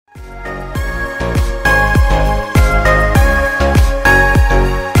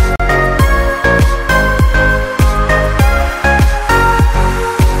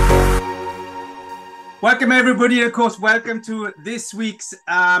Welcome, everybody. Of course, welcome to this week's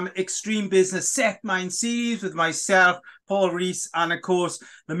Extreme Business Set Mind series with myself, Paul Rees, and of course,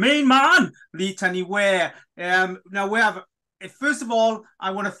 the main man, Lee Tunny Ware. Now, we have, first of all, I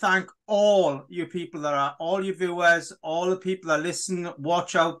want to thank all you people all your viewers, all the people that listen,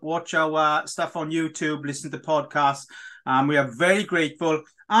 watch our stuff on YouTube, listen to podcasts. We are very grateful.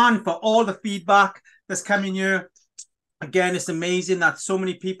 And for all the feedback that's coming here. Again, it's amazing that so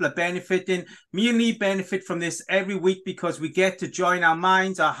many people are benefiting. Me and Lee benefit from this every week because we get to join our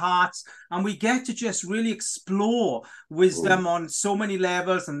minds, our hearts, and we get to just really explore wisdom on so many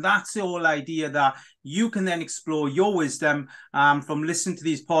levels. And that's the whole idea, that you can then explore your wisdom from listening to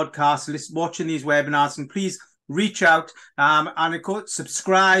these podcasts, watching these webinars. And please reach out and of course,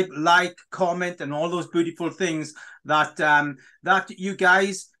 subscribe, like, comment, and all those beautiful things that you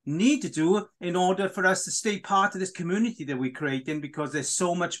guys need to do in order for us to stay part of this community that we're creating, because there's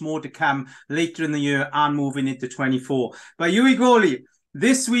so much more to come later in the year and moving into 24. But here we go, Lee.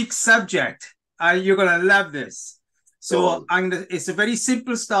 This week's subject, you're going to love this. So it's a very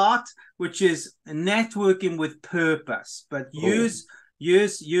simple start, which is networking with purpose. But years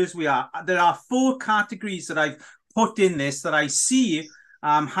we are. There are 4 categories that I've put in this that I see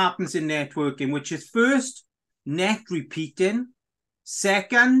happens in networking, which is first, net repeating.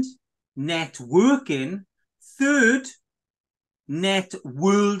 Second, networking. Third, net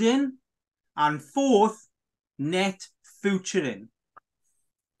worlding. And fourth, net futuring.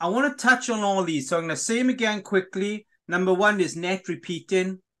 I want to touch on all these. So I'm going to say them again quickly. Number 1 is net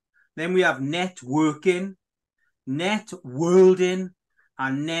repeating. Then we have networking, net worlding,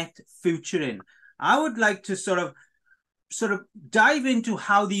 and net futuring. I would like to sort of dive into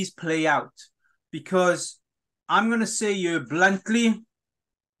how these play out, because I'm going to say you bluntly,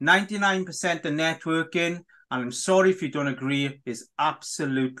 99% of networking, and I'm sorry if you don't agree, is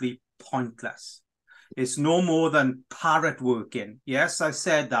absolutely pointless. It's no more than parrot working. Yes, I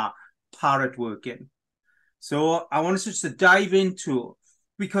said that, parrot working. So I want us just to dive into,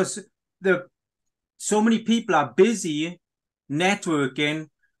 because so many people are busy networking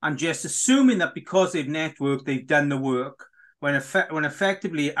and just assuming that because they've networked, they've done the work. When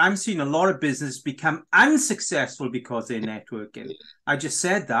effectively, I'm seeing a lot of business become unsuccessful because they're networking. I just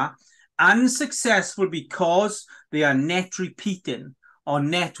said that. Unsuccessful because they are net repeating or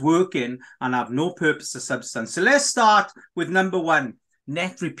networking and have no purpose or substance. So let's start with number 1,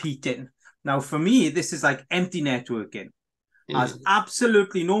 net repeating. Now, for me, this is like empty networking. Has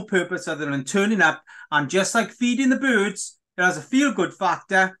absolutely no purpose other than turning up, and just like feeding the birds, it has a feel-good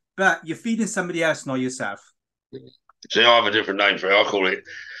factor, but you're feeding somebody else, not yourself. See, I have a different name for it. I call it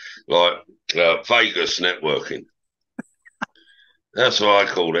like Vegas networking. That's what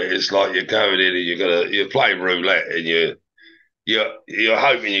I call it. It's like you're going in and you're playing roulette, and you're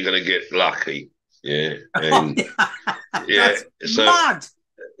hoping you're gonna get lucky. Yeah. And That's mad.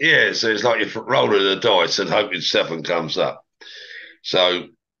 Yeah, so it's like you're rolling the dice and hoping 7 comes up. So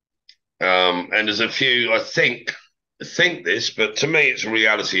and there's a few, I think this, but to me it's a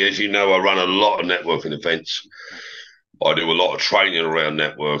reality. As you know, I run a lot of networking events. I do a lot of training around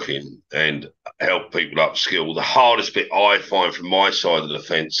networking and help people upskill. The hardest bit I find from my side of the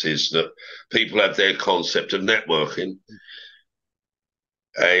fence is that people have their concept of networking.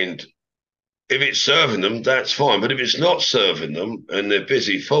 And if it's serving them, that's fine. But if it's not serving them and they're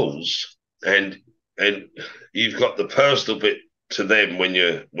busy fools, and you've got the personal bit to them when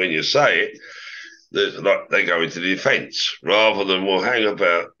you say it, they go into the defence rather than, well, hang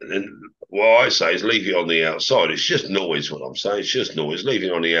about. And what I say is leave it on the outside. It's just noise, what I'm saying. It's just noise. Leave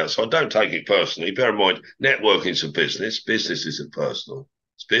it on the outside. Don't take it personally. Bear in mind, networking's a business. Business isn't personal.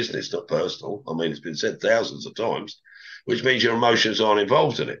 It's business, not personal. I mean, it's been said thousands of times, which means your emotions aren't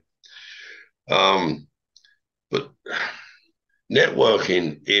involved in it. But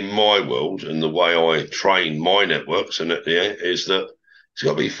networking in my world and the way I train my networks is that it's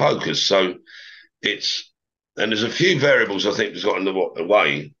got to be focused. So and there's a few variables I think that's got in the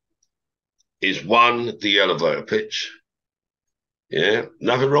way. Is 1, the elevator pitch. Yeah,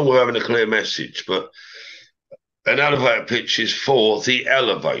 nothing wrong with having a clear message, but an elevator pitch is for the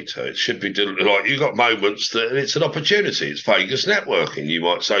elevator. It should be like, you've got moments that it's an opportunity. It's Vegas networking. You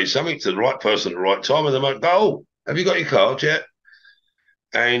might say something to the right person at the right time, and they might go, "Oh, have you got your card yet?"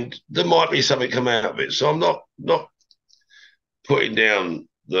 And there might be something come out of it. So I'm not putting down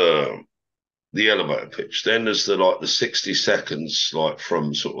the elevator pitch. Then there's the 60 seconds, like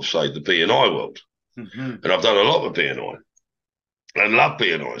from sort of say the B&I world. And I've done a lot with B&I and love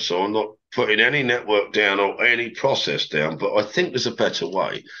B&I. So I'm not putting any network down or any process down, but I think there's a better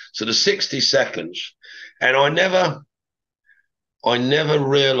way. So the 60 seconds, and I never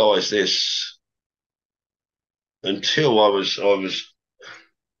realized this until I was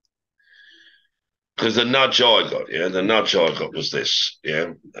because the nudge I got was this,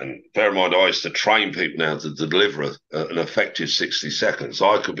 yeah. And bear in mind, I used to train people now to deliver an effective 60 seconds.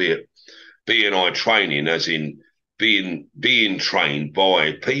 I could be at BNI training, as in being trained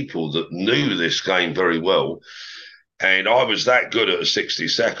by people that knew this game very well. And I was that good at a 60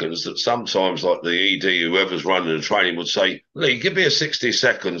 seconds that sometimes, like the ED, whoever's running the training, would say, Lee, give me a 60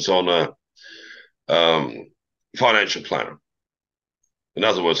 seconds on a financial planner. In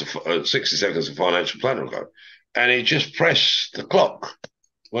other words, 60 seconds of financial planner ago. And he just pressed the clock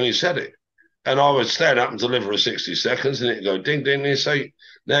when he said it. And I would stand up and deliver a 60 seconds, and it'd go ding, ding, and he'd say,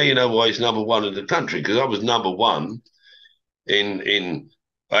 now you know why he's number one in the country, because I was number one in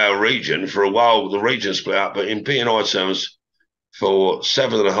our region for a while. The region split up, but in BNI terms, for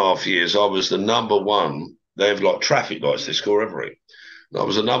 7.5 years, I was the number one. They have like traffic lights, they score everything. I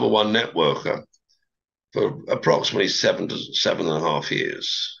was the number one networker for approximately 7.5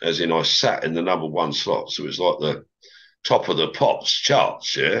 years, as in I sat in the number one slot. So it was like the top of the pops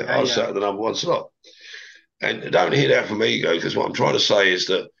charts, yeah? I sat in the number one slot. And don't hear that from ego, because what I'm trying to say is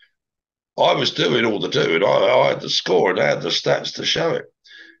that I was doing all the doing. I had the score and I had the stats to show it.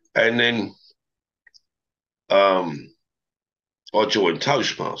 And then I joined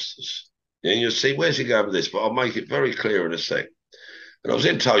Toastmasters. And you'll see, where's he going with this? But I'll make it very clear in a sec. And I was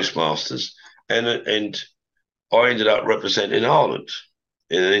in Toastmasters, and I ended up representing Ireland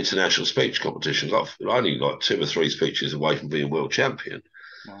in an international speech competition. I only like 2 or 3 speeches away from being world champion.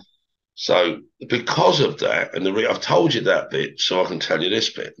 Wow. So because of that, and I've told you that bit, so I can tell you this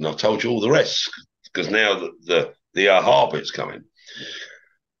bit, and I've told you all the rest, because now the aha bit's coming.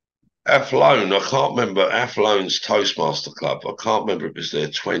 Athlone, I can't remember Athlone's Toastmaster Club. I can't remember if it was their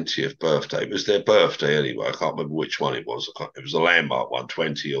 20th birthday. It was their birthday anyway. I can't remember which one it was. It was a landmark one,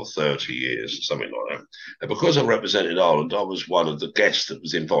 20 or 30 years, something like that. And because I represented Ireland, I was one of the guests that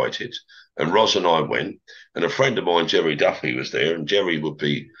was invited. And Roz and I went, and a friend of mine, Jerry Duffy, was there. And Jerry would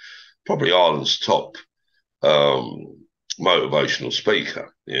be probably Ireland's top motivational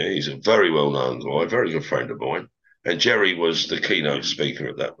speaker. Yeah, he's a very well-known guy, very good friend of mine. And Jerry was the keynote speaker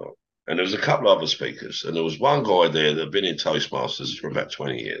at that night. And there was a couple of other speakers. And there was one guy there that had been in Toastmasters for about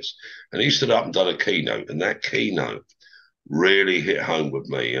 20 years. And he stood up and done a keynote. And that keynote really hit home with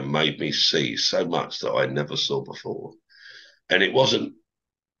me and made me see so much that I never saw before. And it wasn't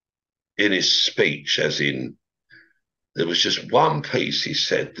in his speech, as in, there was just one piece he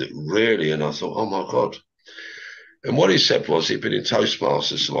said that really, and I thought, oh my God. And what he said was he'd been in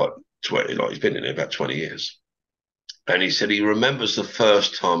Toastmasters for he's been in it about 20 years. And he said he remembers the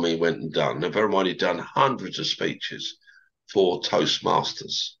first time he went and done. Now, bear in mind, he'd done hundreds of speeches for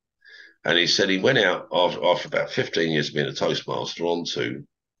Toastmasters. And he said he went out after about 15 years of being a Toastmaster onto,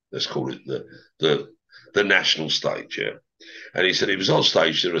 let's call it the national stage, yeah. And he said he was on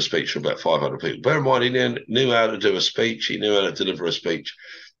stage doing a speech for about 500 people. Bear in mind, he knew how to do a speech. He knew how to deliver a speech.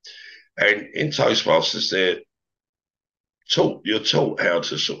 And in Toastmasters, you're taught how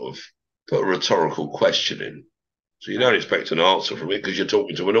to sort of put a rhetorical question in. So you don't expect an answer from it because you're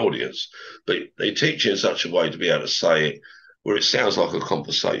talking to an audience. But they teach you in such a way to be able to say it where it sounds like a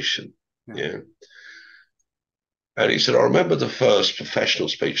conversation. Yeah. And he said, I remember the first professional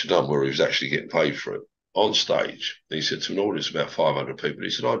speech I'd done where he was actually getting paid for it on stage. And he said to an audience of about 500 people, he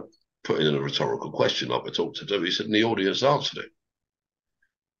said, I put in a rhetorical question like we're taught to do. He said, and the audience answered it.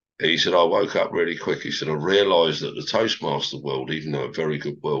 He said, I woke up really quick. He said, I realised that the Toastmaster world, even though a very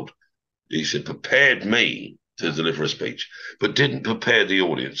good world, he said, prepared me to deliver a speech, but didn't prepare the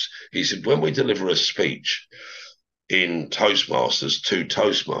audience. He said, when we deliver a speech in Toastmasters to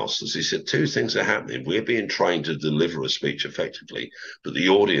Toastmasters, he said, 2 things are happening. We're being trained to deliver a speech effectively, but the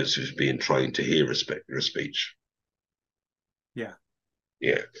audience is being trained to hear a speech. Yeah.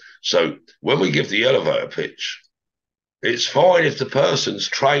 Yeah. So when we give the elevator pitch, it's fine if the person's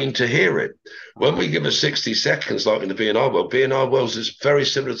trained to hear it. When we give a 60 seconds, like in the BNI world is very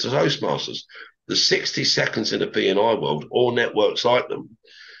similar to Toastmasters. The 60 seconds in the BNI world, or networks like them,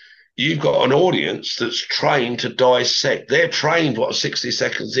 you've got an audience that's trained to dissect. They're trained what 60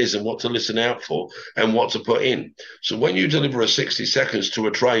 seconds is and what to listen out for and what to put in. So when you deliver a 60 seconds to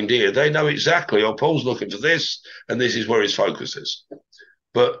a trained ear, they know exactly, oh, Paul's looking for this, and this is where his focus is.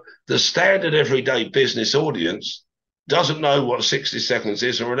 But the standard everyday business audience doesn't know what 60 seconds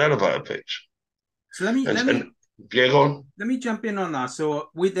is or an elevator pitch. So let me jump in on that. So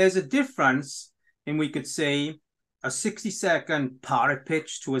there's a difference in, we could say, a 60-second parrot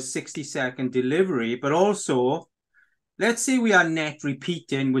pitch to a 60-second delivery, but also, let's say we are net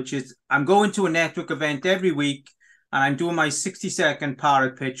repeating, which is I'm going to a network event every week and I'm doing my 60-second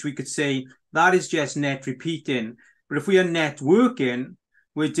parrot pitch. We could say that is just net repeating. But if we are networking,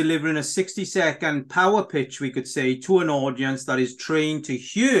 we're delivering a 60-second power pitch, we could say, to an audience that is trained to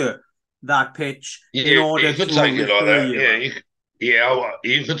hear that pitch in order you could to take it like refer that. you.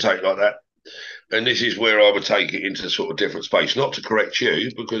 You could take it like that. And this is where I would take it into sort of different space, not to correct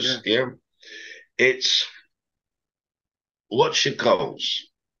you, because it's what's your goals?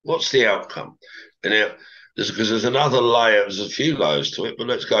 What's the outcome? And now, because there's another layer, there's a few layers to it, but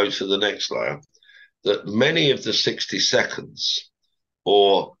let's go to the next layer. That many of the 60 seconds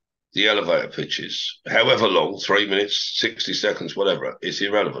or the elevator pitches, however long, 3 minutes, 60 seconds, whatever, it's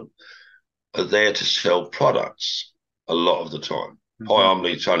irrelevant, are there to sell products a lot of the time. Hi, I'm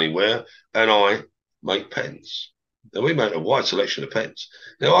Lee Tony Ware, and I make pens. Now, we make a wide selection of pens.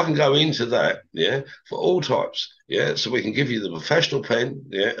 Now, I can go into that, for all types, so we can give you the professional pen,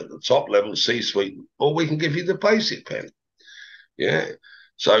 at the top level, C-suite, or we can give you the basic pen,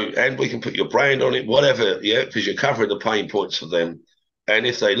 So, and we can put your brand on it, whatever, because you're covering the pain points for them. And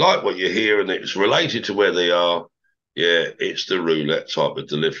if they like what you hear and it's related to where they are, it's the roulette type of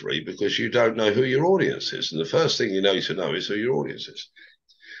delivery, because you don't know who your audience is. And the first thing you need to know is who your audience is.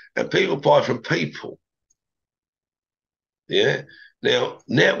 And people buy from people. Now,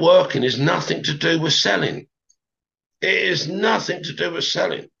 networking is nothing to do with selling. It is nothing to do with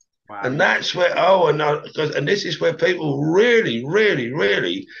selling. Wow. And that's where, and this is where people really, really,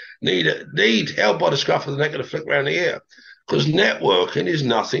 really need help by the scruff of the neck and a flick around the ear. Because networking is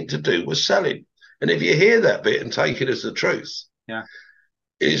nothing to do with selling. And if you hear that bit and take it as the truth,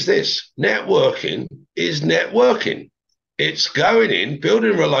 is this: networking is networking. It's going in,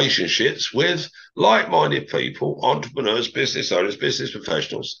 building relationships with like-minded people, entrepreneurs, business owners, business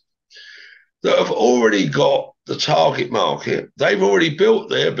professionals that have already got the target market. They've already built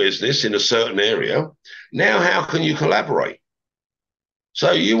their business in a certain area. Now, how can you collaborate?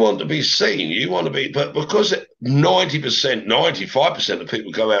 So you want to be seen, but because 90%, 95% of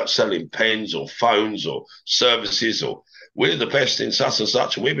people go out selling pens or phones or services, or we're the best in such and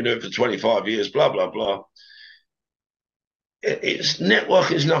such, and we've been doing it for 25 years, blah, blah, blah. It's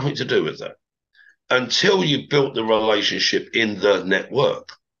networking has nothing to do with that until you built the relationship in the network.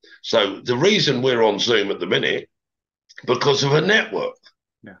 So the reason we're on Zoom at the minute, because of a network.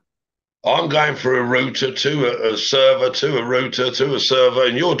 I'm going for a router to a server, to a router, to a server,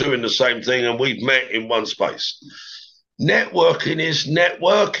 and you're doing the same thing, and we've met in one space. Networking is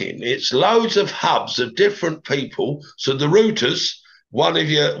networking. It's loads of hubs of different people. So the routers, one of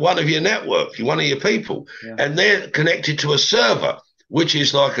your network, one of your people, and they're connected to a server, which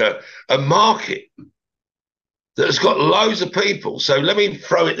is like a market that's got loads of people. So let me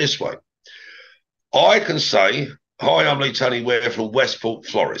throw it this way. I can say, hi, I'm Lee Tony Ware from Westport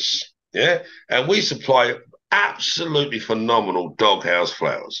Florists. And we supply absolutely phenomenal doghouse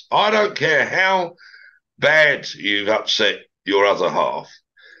flowers. I don't care how bad you've upset your other half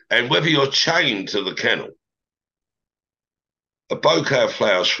and whether you're chained to the kennel. A bouquet of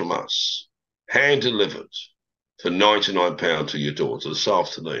flowers from us, hand delivered for £99 to your door this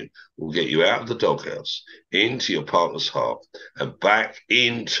afternoon, will get you out of the doghouse, into your partner's heart, and back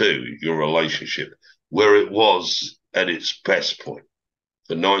into your relationship where it was at its best point.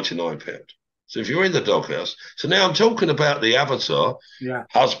 For £99. So if you're in the doghouse, so now I'm talking about the avatar,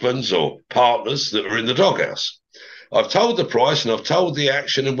 husbands or partners that are in the doghouse. I've told the price and I've told the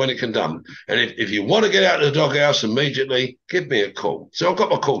action and when it can done. And if you want to get out of the doghouse immediately, give me a call. So I've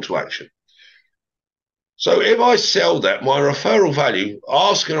got my call to action. So if I sell that, my referral value,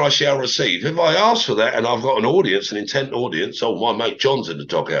 ask and I shall receive. If I ask for that and I've got an audience, an intent audience, my mate John's in the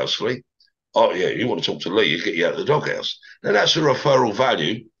doghouse, Lee. Oh, yeah, you want to talk to Lee, you get you out of the doghouse. Then that's a referral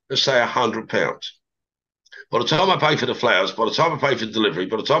value, let's say £100. By the time I pay for the flowers, by the time I pay for the delivery,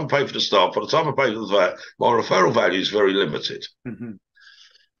 by the time I pay for the staff, by the time I pay for the VAT, my referral value is very limited. And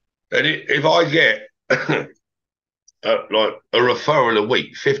if I get like a referral a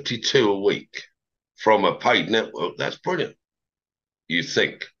week, 52 a week from a paid network, that's brilliant, you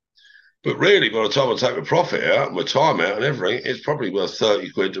think. But really, by the time I take my profit out and my time out and everything, it's probably worth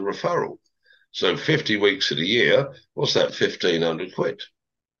 30 quid to referral. So 50 weeks of the year, what's that, 1,500 quid?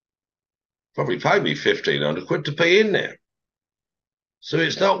 Probably paid me 1,500 quid to be in there. So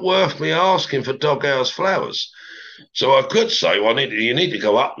it's not worth me asking for doghouse flowers. So I could say, well, you need to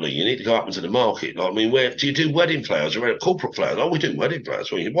go up, Lee. You need to go up into the market. Like, I mean, where do you do wedding flowers or corporate flowers? Oh, we do wedding flowers.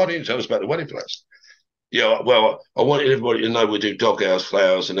 Well, why don't you tell us about the wedding flowers? Yeah, well, I wanted everybody to know we do doghouse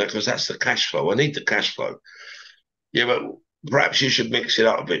flowers and that, because that's the cash flow. I need the cash flow. Yeah, but perhaps you should mix it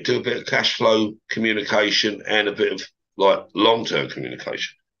up a bit, do a bit of cash flow communication and a bit of like long-term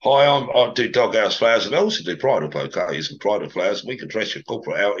communication. Hi, I do doghouse flowers and I also do bridal bouquets and bridal flowers. And we can dress your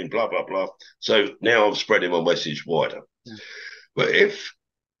corporate out in blah, blah, blah. So now I'm spreading my message wider. Yeah. But if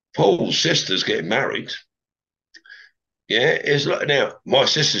Paul's sister's getting married, yeah, it's like now my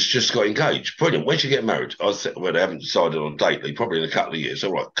sister's just got engaged. Brilliant. When she get married, well, they haven't decided on a date. Probably in a couple of years.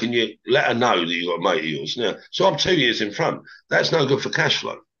 All right. Can you let her know that you got a mate of yours now? So I'm 2 years in front. That's no good for cash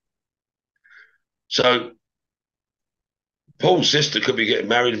flow. So Paul's sister could be getting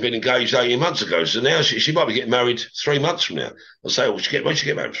married and been engaged 18 months ago. So now she might be getting married 3 months from now. I'll say, well, when she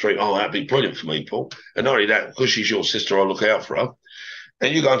get married 3, oh, that'd be brilliant for me, Paul. And not only that, because she's your sister, I'll look out for her.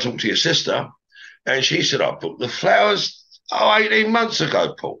 And you go and talk to your sister. And she said, I booked the flowers 18 months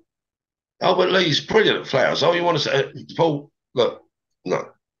ago, Paul. Oh, but Lee's brilliant at flowers. Oh, you want to say, Paul, look, no,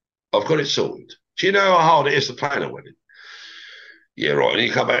 I've got it sorted. Do you know how hard it is to plan a wedding? Yeah, right. And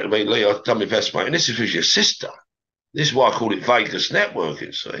you come back to me, Lee, I've done my best, mate. And this is with your sister. This is why I call it Vegas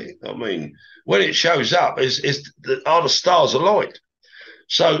networking, see? I mean, when it shows up, are the stars aligned?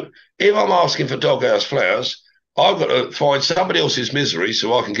 So if I'm asking for doghouse flowers, I've got to find somebody else's misery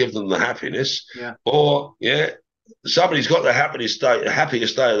so I can give them the happiness. Yeah. Or, somebody's got the happiest day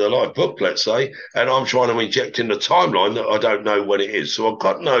of their life book, let's say, and I'm trying to inject in the timeline that I don't know when it is. So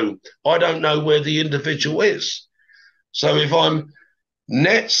I don't know where the individual is. So if I'm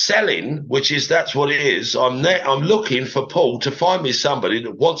net selling, that's what it is. I'm looking for Paul to find me somebody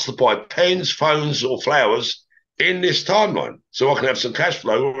that wants to buy pens, phones, or flowers in this timeline, so I can have some cash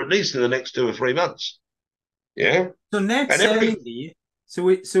flow, or at least in the next 2 or 3 months. Yeah. So net And selling,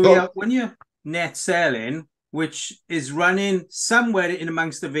 when you're net selling, which is running somewhere in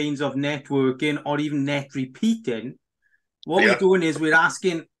amongst the veins of networking or even net repeating, what we're doing is we're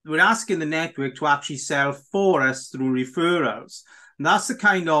asking the network to actually sell for us through referrals. And that's the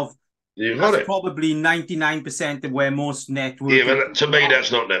kind of, probably 99% of where most networking. Yeah, but to me,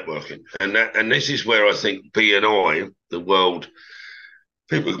 that's not networking. And this is where I think B&I, the world,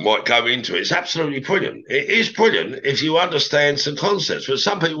 people might go into it. It's absolutely brilliant. It is brilliant if you understand some concepts, but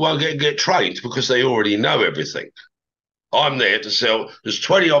some people won't get trained because they already know everything. I'm there to sell. There's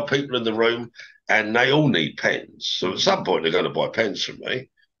 20 odd people in the room and they all need pens. So at some point, they're going to buy pens from me.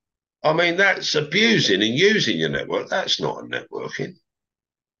 I mean, that's abusing and using your network. That's not a networking.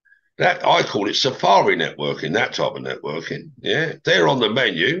 That I call it safari networking, that type of networking. Yeah. They're on the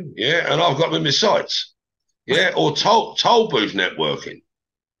menu. Yeah. And I've got them in my sites. Yeah. Or toll booth networking.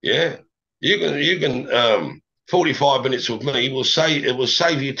 Yeah. You can 45 minutes with me will save you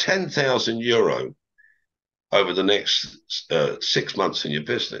 €10,000 over the next 6 months in your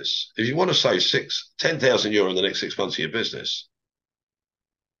business. If you want to save €10,000 in the next 6 months of your business,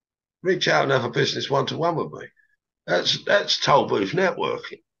 reach out and have a business one-to-one with me. That's toll booth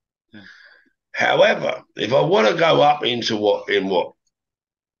networking. Yeah. However, if I want to go up into what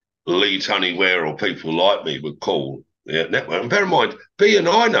Lee Tunnyware or people like me would call network, and bear in mind,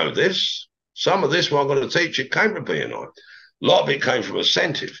 B&I know this. Some of this, what I'm going to teach you, came from B&I. A lot of it came from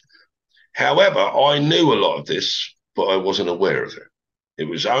Ascentive. However, I knew a lot of this, but I wasn't aware of it. It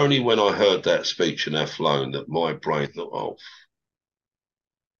was only when I heard that speech and that flowing that my brain thought,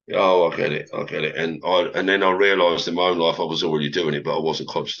 I get it. And then I realised in my own life I was already doing it, but I wasn't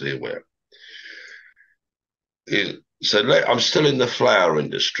consciously aware. I'm still in the flower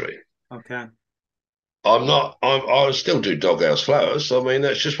industry. Okay. I still do doghouse flowers. I mean,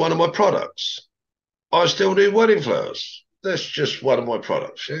 that's just one of my products. I still do wedding flowers. That's just one of my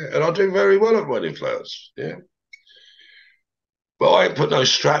products, yeah. And I do very well at wedding flowers, yeah. But I ain't put no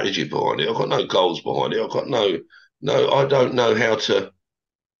strategy behind it. I've got no goals behind it. I've got I don't know how to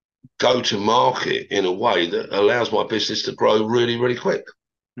go to market in a way that allows my business to grow really, really quick.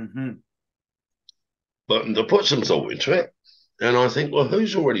 Mm-hmm. But to put some thought into it, and I think, well,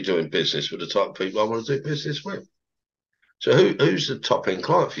 who's already doing business with the type of people I want to do business with? So who's the top end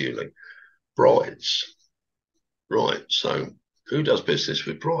client for you, Lee? Brides. Right. So who does business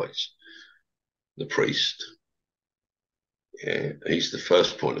with brides? The priest. Yeah, he's the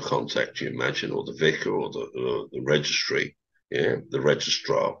first point of contact, you imagine, or the vicar, or the registry. Yeah, the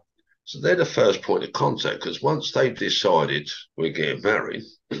registrar. So they're the first point of contact, because once they've decided we're getting married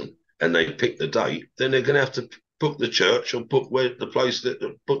and they pick the date, then they're going to have to book the church or book the place that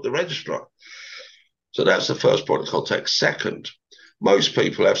book the registrar. So that's the first point of contact. Second, most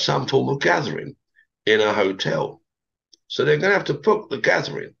people have some form of gathering in a hotel. So they're going to have to book the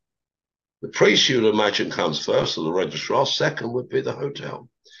gathering. The priest, you'd imagine, comes first, or the registrar. Second would be the hotel.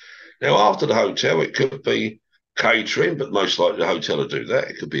 Now, after the hotel, it could be catering, but most likely the hotel will do that.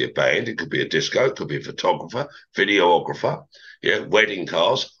 It could be a band, it could be a disco, it could be a photographer, videographer, wedding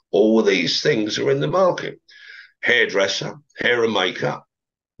cars. All these things are in the market. Hairdresser, hair and makeup,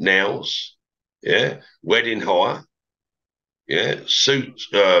 nails, yeah, wedding hire, yeah, suits,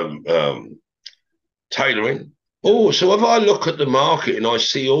 tailoring. Oh, so if I look at the market and I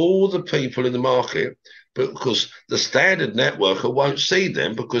see all the people in the market, but because the standard networker won't see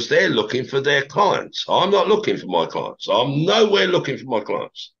them because they're looking for their clients. I'm not looking for my clients. I'm nowhere looking for my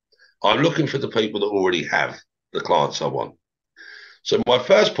clients. I'm looking for the people that already have the clients I want. So my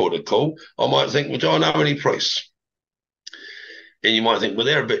first port of call, I might think, well, do I know any priests? And you might think, well,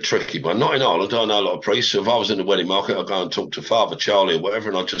 they're a bit tricky, but not in Ireland. I know a lot of priests. So if I was in the wedding market, I'd go and talk to Father Charlie or whatever,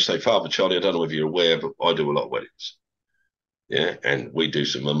 and I'd just say, Father Charlie, I don't know if you're aware, but I do a lot of weddings. Yeah, and we do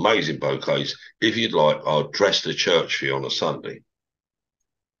some amazing bouquets. If you'd like, I'll dress the church for you on a Sunday.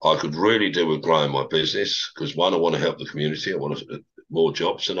 I could really do with growing my business because, one, I want to help the community. I want more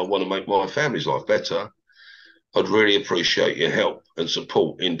jobs, and I want to make my family's life better. I'd really appreciate your help and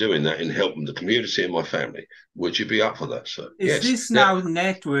support in doing that, in helping the community and my family. Would you be up for that, sir? Is Yes. this now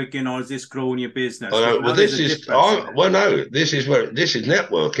networking or is this growing your business? I know. Now Well, there's this a is difference. no. This is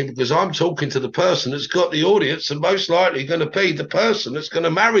networking because I'm talking to the person that's got the audience and most likely going to be the person that's going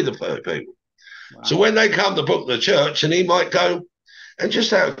to marry the people. Wow. So when they come to book the church, and he might go, and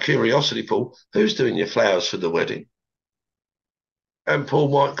just out of curiosity, Paul, who's doing your flowers for the wedding? And Paul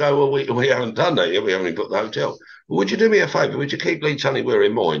might go, well, we haven't done that yet. We haven't got the hotel. Well, would you do me a favour? Would you keep Lee Tunnyware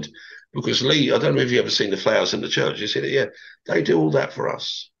in mind? Because Lee, I don't know if you've ever seen the flowers in the church. You see that, yeah, they do all that for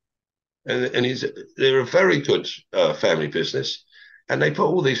us. And they're a very good family business. And they put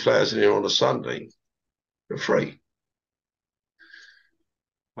all these flowers in here on a Sunday for free.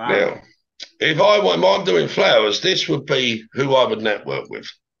 Wow. Now, if I'm doing flowers, this would be who I would network with.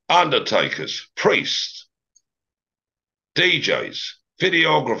 Undertakers, priests, DJs,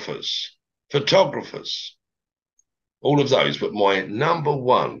 videographers, photographers, all of those. But my number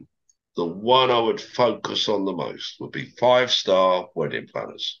one, the one I would focus on the most, would be 5-star wedding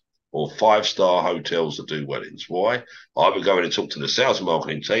planners or 5-star hotels that do weddings. Why? I would go in and talk to the sales and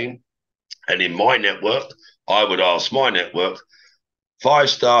marketing team. And in my network, I would ask my network,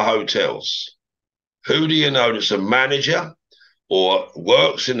 5-star hotels, who do you know that's a manager or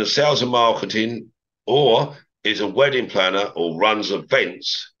works in the sales and marketing or is a wedding planner or runs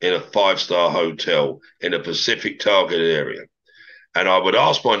events in a 5-star hotel in a Pacific target area? And I would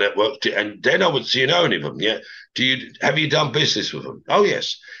ask my network, and then I would see, you know any of them, yeah? Have you done business with them? Oh,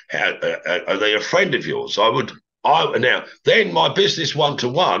 yes. Are they a friend of yours? Now, then my business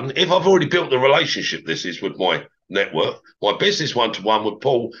one-to-one, if I've already built the relationship, this is with my network, my business one-to-one with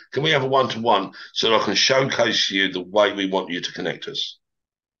Paul, can we have a one-to-one so that I can showcase to you the way we want you to connect us?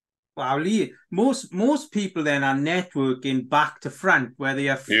 Wow, Lee, most people then are networking back to front, where they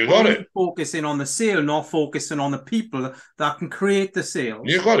are focusing on the sale, not focusing on the people that can create the sales.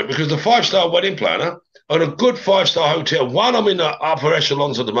 You got it, because the 5-star wedding planner at a good 5-star hotel, one, I'm in the upper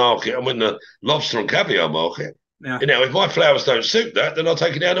echelons of the market, I'm in the lobster and caviar market. Yeah. Now, if my flowers don't suit that, then I'll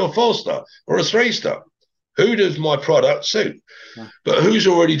take it down to a 4-star or a 3-star. Who does my product suit? Yeah. But who's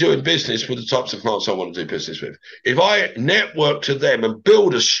already doing business with the types of clients I want to do business with? If I network to them and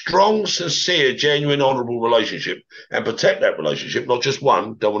build a strong, sincere, genuine, honourable relationship and protect that relationship, not just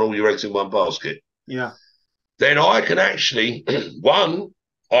one, don't want all your eggs in one basket. Yeah. Then I can actually, one,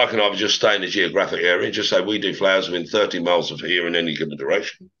 I can either just stay in the geographic area and just say we do flowers within 30 miles of here in any given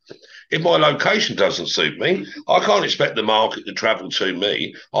direction. If my location doesn't suit me, I can't expect the market to travel to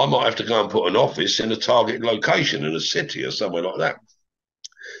me. I might have to go and put an office in a target location in a city or somewhere like that.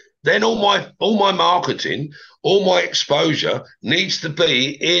 Then all my marketing, all my exposure needs to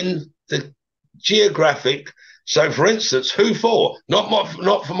be in the geographic. So, for instance, who for?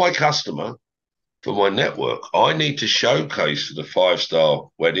 Not for my customer, for my network. I need to showcase for the 5-star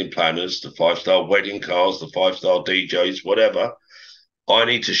wedding planners, the 5-star wedding cars, the 5-star DJs, whatever. I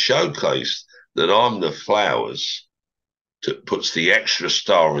need to showcase that I'm the flowers that puts the extra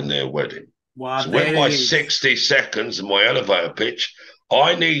star in their wedding. Wow, so with my 60 seconds and my elevator pitch,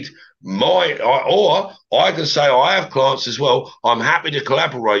 I need or I can say, I have clients as well. I'm happy to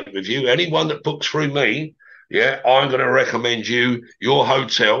collaborate with you. Anyone that books through me, yeah, I'm going to recommend you, your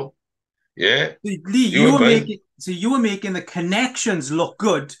hotel. Yeah. Lee, you were making the connections look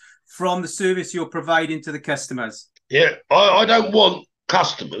good from the service you're providing to the customers. Yeah, I don't want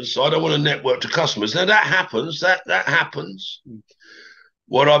customers. I don't want to network to customers. Now that happens. That happens.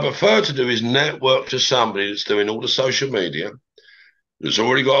 What I prefer to do is network to somebody that's doing all the social media, that's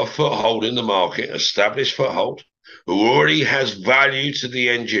already got a foothold in the market, established foothold, who already has value to the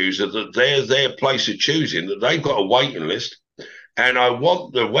end user, that they're their place of choosing, that they've got a waiting list. And I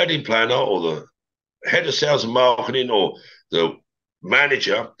want the wedding planner or the head of sales and marketing or the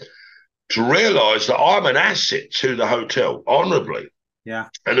manager to realise that I'm an asset to the hotel, honourably. Yeah.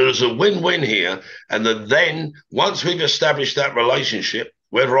 And there's a win-win here. And then once we've established that relationship,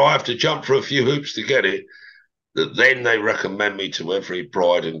 whether I have to jump through a few hoops to get it, that then they recommend me to every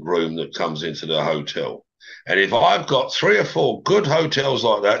bride and groom that comes into the hotel. And if I've got 3 or 4 good hotels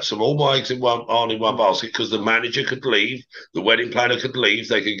like that, so all my eggs aren't in one basket, because the manager could leave, the wedding planner could leave,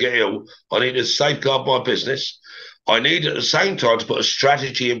 they could get ill. I need to safeguard my business. I need at the same time to put a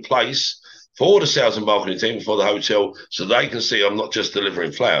strategy in place for the sales and marketing team for the hotel, so they can see I'm not just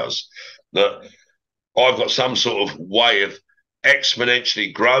delivering flowers, that I've got some sort of way of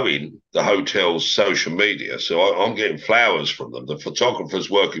exponentially growing the hotel's social media. So I'm getting flowers from them. The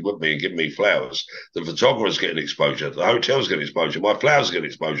photographer's working with me and giving me flowers. The photographer's getting exposure. The hotel's getting exposure. My flowers getting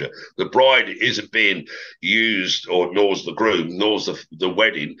exposure. The bride isn't being used, or nors the groom, nors the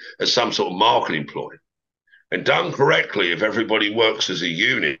wedding, as some sort of marketing ploy. And done correctly, if everybody works as a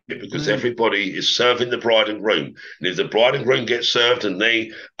unit, because everybody is serving the bride and groom. And if the bride and groom get served and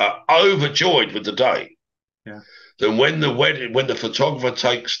they are overjoyed with the day, Yeah. then when the photographer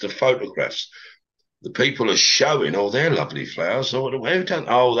takes the photographs, the people are showing, oh, they're lovely flowers. Oh, who done?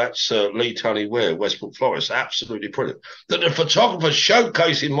 Oh, that's Lee Tunney Ware, Westbrook Florist. Absolutely brilliant. That the photographer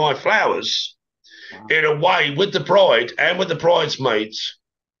showcasing my flowers in a way with the bride and with the bridesmaids.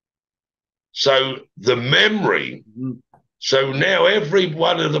 So the memory. So now every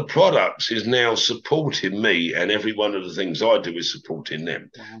one of the products is now supporting me, and every one of the things I do is supporting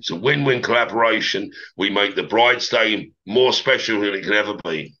them. Wow. It's a win-win collaboration. We make the bride's day more special than it can ever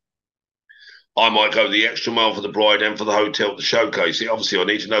be. I might go the extra mile for the bride and for the hotel to showcase it. Obviously, I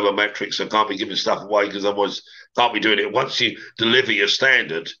need to know my metrics. I can't be giving stuff away, because otherwise I can't be doing it. Once you deliver your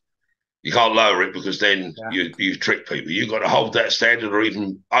standard, you can't lower it, because then you trick people. You've got to hold that standard or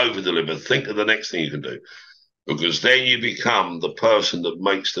even over-deliver. Think of the next thing you can do, because then you become the person that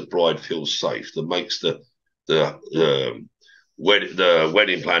makes the bride feel safe, that makes the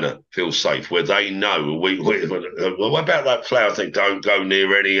wedding planner feel safe, where they know what about that flower thing? Don't go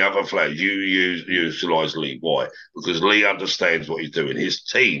near any other flowers. You utilize Lee. Why? Because Lee understands what he's doing. His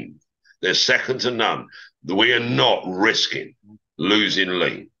team, they're second to none. We are not risking losing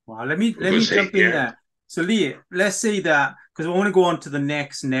Lee. Wow, let me jump in there. So Lee, let's say that, because I want to go on to the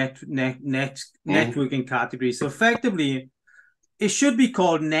next networking category. So effectively, it should be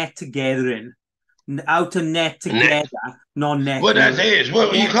called net gathering, out to net together, not net. Well, that is.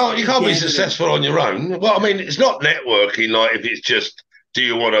 Well, you can't be successful on your own. Well, I mean, it's not networking like if it's just, do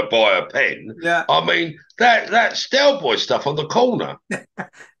you want to buy a pen? Yeah. I mean, that's Del Boy stuff on the corner.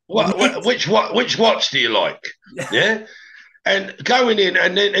 Which watch do you like? Yeah. And going in,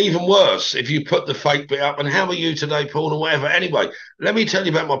 and then even worse, if you put the fake bit up, and how are you today, Paul, or whatever. Anyway, let me tell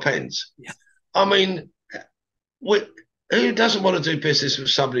you about my pens. Yeah. I mean, who doesn't want to do business with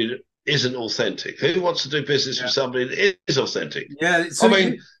somebody that isn't authentic? Who wants to do business with somebody that is authentic? Yeah. So I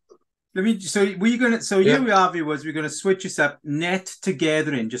mean, here we are, viewers. We're gonna switch this up. Net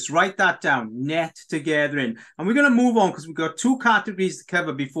togethering. Just write that down. Net togethering, and we're gonna move on, because we've got 2 categories to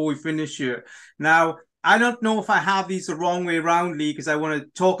cover before we finish here. Now, I don't know if I have these the wrong way around, Lee, because I want to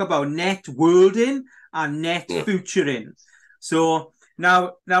talk about net worlding and net futuring. So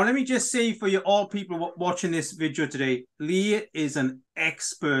now let me just say, for you all people watching this video today, Lee is an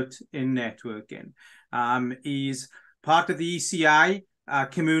expert in networking. He's part of the ECI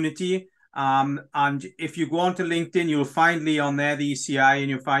community. And if you go onto LinkedIn, you'll find Lee on there, the ECI, and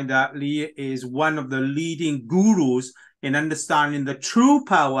you'll find that Lee is one of the leading gurus in understanding the true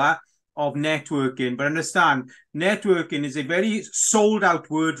power of networking. But understand, networking is a very sold out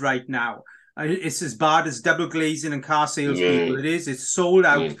word right now. It's as bad as double glazing and car salespeople. It's sold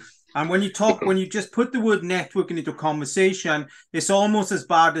out. And when you just put the word networking into conversation, it's almost as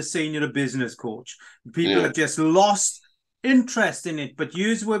bad as saying you're a business coach. People have just lost interest in it. But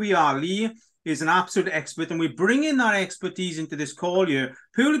here's where we are. Lee is an absolute expert, and we're bringing that expertise into this call here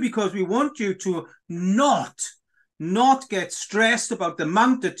purely because we want you to not get stressed about the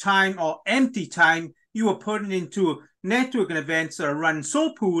amount of time or empty time you are putting into networking events that are run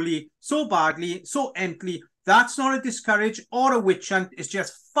so poorly, so badly, so empty. That's not a discourage or a witch hunt. It's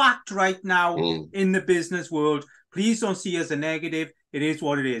just fact right now in the business world. Please don't see it as a negative. It is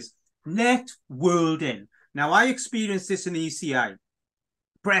what it is. Net worlding. Now, I experienced this in ECI.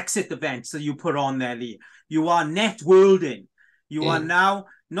 Brexit events that you put on there, Lee. You are net worlding. You are now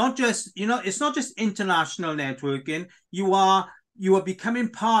not just, it's not just international networking. You are becoming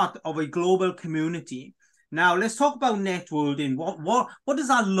part of a global community. Now, let's talk about networking. What does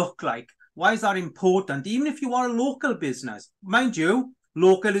that look like? Why is that important? Even if you are a local business, mind you,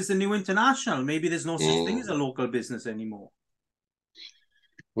 local is the new international. Maybe there's no such thing as a local business anymore.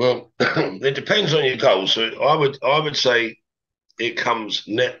 Well, it depends on your goals. So I would say, it comes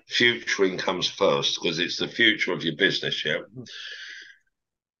net futuring comes first because it's the future of your business. Yeah.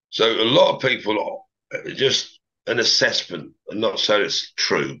 So a lot of people just an assessment, and not saying it's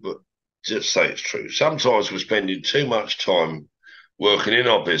true, but just say it's true. Sometimes we're spending too much time working in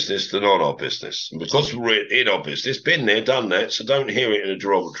our business than on our business. And because we're in our business, been there, done that, so don't hear it in a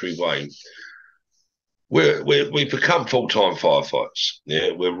derogatory way. We become full-time firefighters.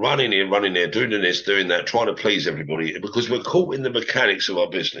 Yeah, we're running here, running there, doing this, doing that, trying to please everybody because we're caught in the mechanics of our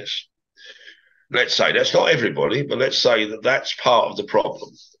business. Let's say that's not everybody, but let's say that that's part of the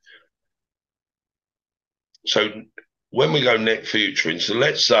problem. So when we go net futuring, so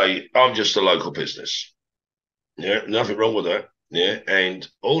let's say I'm just a local business. Yeah, nothing wrong with that. Yeah, and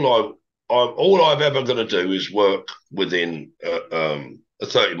all I've ever going to do is work within a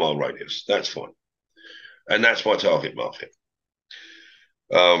 30-mile radius. That's fine, and that's my target market.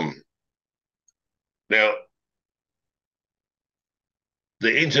 Now,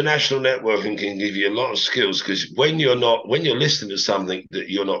 the international networking can give you a lot of skills because when you're listening to something that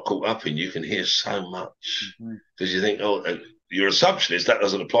you're not caught up in, you can hear so much because you think, oh, and your assumption is that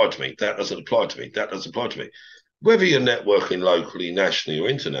doesn't apply to me. That doesn't apply to me. That doesn't apply to me. Whether you're networking locally, nationally, or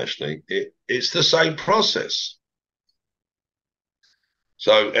internationally, it's the same process.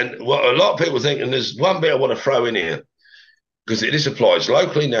 So, and what a lot of people think, and there's one bit I want to throw in here because this applies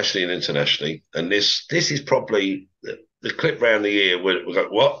locally, nationally, and internationally, and this is probably the clip round the ear where we go,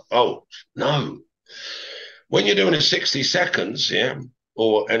 what? Oh, no. When you're doing it 60 seconds, yeah,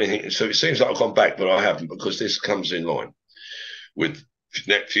 or anything, so it seems like I've gone back, but I haven't because this comes in line with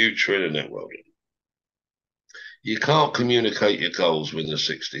net futuring and net welding. You can't communicate your goals within the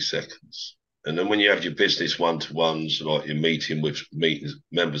 60 seconds. And then when you have your business one-to-ones, like you're meeting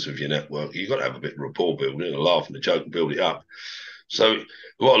members of your network, you've got to have a bit of rapport building, a laugh and a joke and build it up. So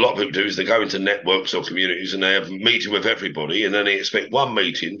what a lot of people do is they go into networks or communities and they have a meeting with everybody and then they expect one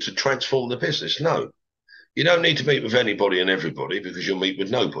meeting to transform the business. No, you don't need to meet with anybody and everybody because you'll meet with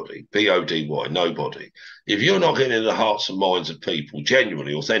nobody, B-O-D-Y, nobody. If you're not getting in the hearts and minds of people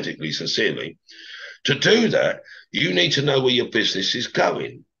genuinely, authentically, sincerely, to do that, you need to know where your business is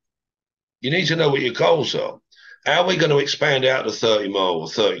going. You need to know what your goals are. How are we going to expand out to 30-mile or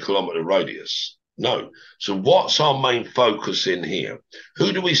 30-kilometre radius? No. So what's our main focus in here?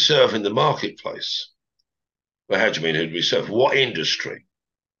 Who do we serve in the marketplace? Well, how do you mean who do we serve? What industry?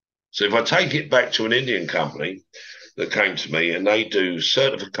 So if I take it back to an Indian company that came to me and they do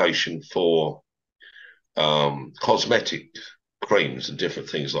certification for cosmetic creams and different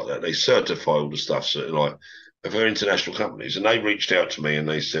things like that. They certify all the stuff, so like for international companies. And they reached out to me and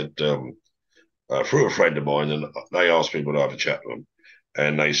they said, through a friend of mine, and they asked me would I have a chat with them.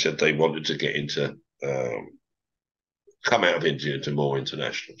 And they said they wanted to get into, come out of India to more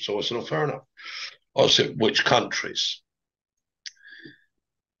international. So I said, oh, fair enough. I said, which countries?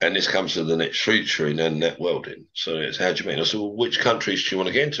 And this comes to the net futuring and net welding. So it's, how do you mean? I said, well, which countries do you want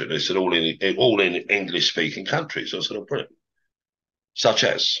to get into? They said, all in English-speaking countries. I said, oh, brilliant. Such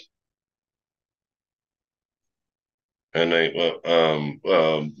as? And they,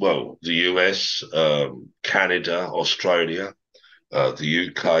 well, the US, Canada, Australia, the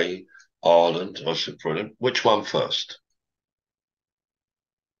UK, Ireland. I said, brilliant. Which one first?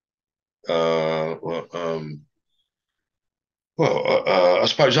 I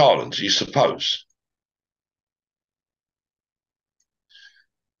suppose Ireland, you suppose.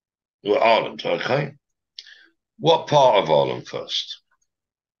 Well, Ireland, okay. What part of Ireland first?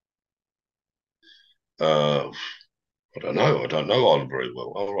 I don't know. I don't know Ireland very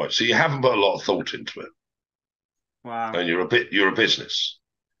well. All right. So you haven't put a lot of thought into it. Wow. And you're a business.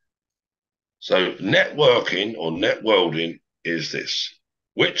 So networking or net welding is this.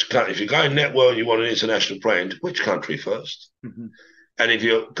 If you're going net welding, you want an international brand, which country first? Mm-hmm. And if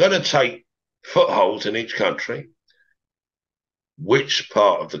you're going to take footholds in each country, which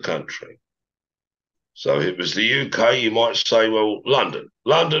part of the country? So if it was the UK, you might say, well, London,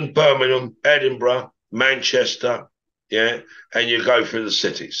 Birmingham, Edinburgh, Manchester, yeah, and you go through the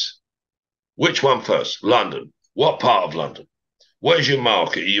cities. Which one first? London. What part of London? Where's your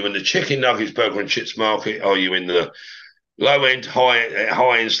market? Are you in the chicken nuggets, burger and chips market? Are you in the low end,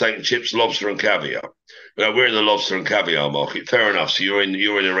 high end steak and chips, lobster and caviar? Well, we're in the lobster and caviar market. Fair enough. So you're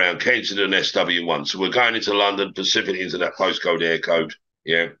in around Kensington, SW1. So we're going into London, Pacific, into that postcode, air code,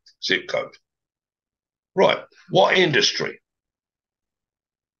 yeah, zip code. Right. What industry?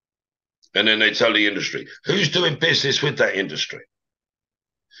 And then they tell the industry who's doing business with that industry.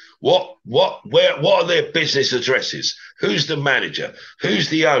 What are their business addresses? Who's the manager? Who's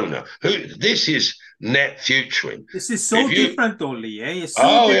the owner? This is net futuring. This is If so you different, though, Lee. Eh? It's so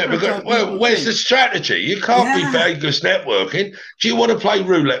Oh yeah, different to because how well, people where's the think. strategy? You can't be Yeah. Vegas networking. Do you want to play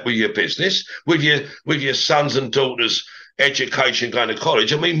roulette with your business, with your sons and daughters' education going to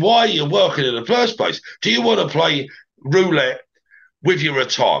college? I mean, why are you working in the first place? Do you want to play roulette with your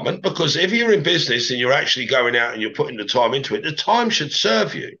retirement? Because if you're in business and you're actually going out and you're putting the time into it, the time should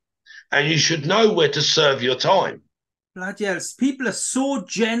serve you, and you should know where to serve your time. Bloody hell. People are so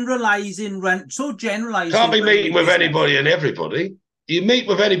generalizing, so generalized Can't in be running a meeting with business. anybody and everybody. You meet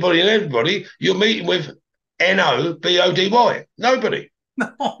with anybody and everybody, you're meeting with nobody. Nobody.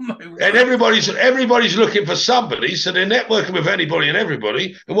 Oh my And word. everybody's looking for somebody, so they're networking with anybody and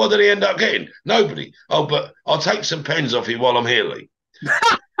everybody. And what do they end up getting? Nobody. Oh, but I'll take some pens off you while I'm here, Lee.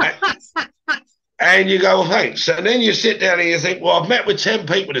 And you go, well, thanks. And then you sit down and you think, well, I've met with 10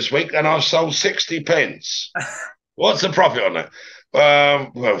 people this week and I've sold 60 pens. What's the profit on that?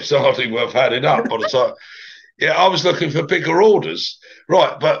 Well, it's hardly worth adding up by the time. Yeah, I was looking for bigger orders.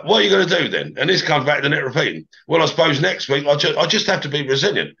 Right, but what are you going to do then? And this comes back to net repeating. Well, I suppose next week I just have to be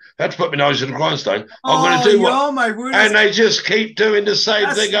resilient. I have to put my nose in the grindstone. I'm going Oh, to do what, yeah, my word. and they just keep doing the same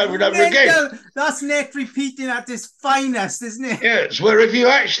That's thing over and over again. mental. That's net repeating at its finest, isn't it? Yeah, it's where if you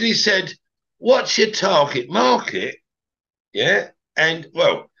actually said, "What's your target market?" Yeah, and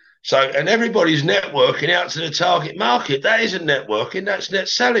well, so and everybody's networking out to the target market. That isn't networking. That's net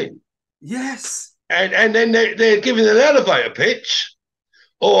selling. Yes. And then they're giving an elevator pitch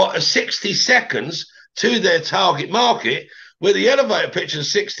or a 60 seconds to their target market, where the elevator pitch in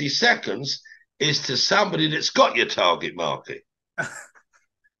 60 seconds is to somebody that's got your target market.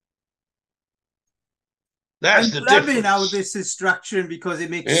 That's I'm the loving how difference. this is structured because it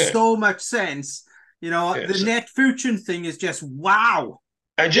makes Yeah. so much sense. You know, Yeah. the net fusion thing is just wow.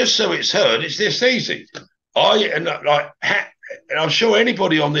 And just so it's heard, it's this easy. And I'm sure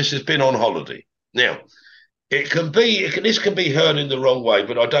anybody on this has been on holiday. Now, this can be heard in the wrong way,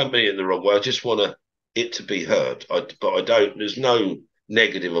 but I don't mean it in the wrong way. I just want it to be heard. But I don't. There's no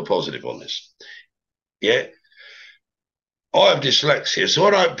negative or positive on this. Yeah, I have dyslexia, so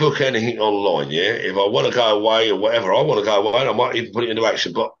I don't book anything online. Yeah, if I want to go away or whatever, I want to go away, and I might even put it into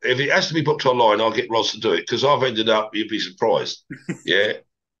action. But if it has to be booked online, I'll get Ross to do it because I've ended up. You'd be surprised. Yeah,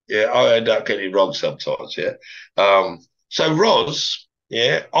 yeah, I end up getting it wrong sometimes. Yeah. So Roz,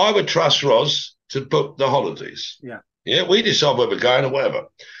 yeah, I would trust Roz to book the holidays. Yeah. Yeah, we decide where we're going or whatever.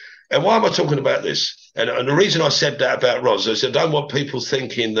 And why am I talking about this? And the reason I said that about Roz is I don't want people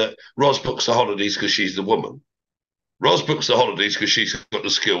thinking that Roz books the holidays because she's the woman. Roz books the holidays because she's got the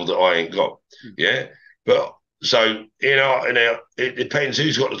skill that I ain't got. Yeah. But so it depends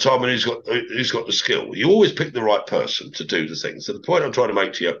who's got the time and who's got the skill. You always pick the right person to do the thing. So the point I'm trying to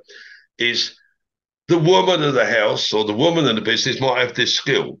make to you is the woman of the house or the woman of the business might have this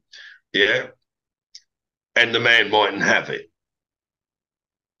skill. Yeah. And the man mightn't have it.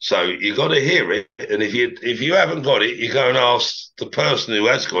 So you got to hear it, and if you haven't got it, you go and ask the person who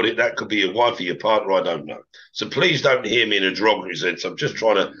has got it. That could be your wife or your partner. I don't know. So please don't hear me in a derogatory sense. I'm just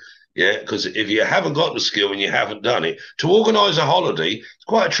trying to, because if you haven't got the skill and you haven't done it, to organise a holiday, it's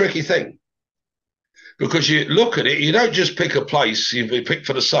quite a tricky thing. Because you look at it, you don't just pick a place. You pick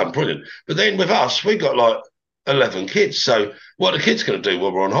for the sun, brilliant. But then with us, we've got like 11 kids. So what are the kids going to do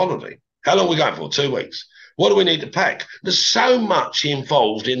while we're on holiday? How long are we going for? 2 weeks. What do we need to pack? There's so much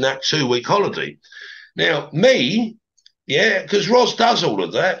involved in that 2 week holiday. Now, me, yeah, because Roz does all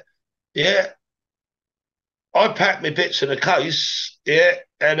of that, yeah, I pack my bits in a case, yeah,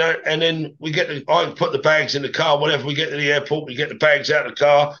 and then I put the bags in the car. Whenever we get to the airport, we get the bags out of the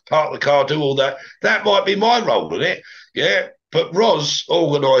car, park the car, do all that. That might be my role in it, yeah. But Roz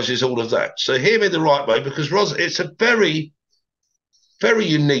organises all of that. So hear me the right way, because Roz, it's a very, very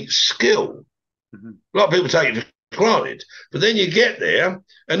unique skill. Mm-hmm. A lot of people take it for granted, but then you get there,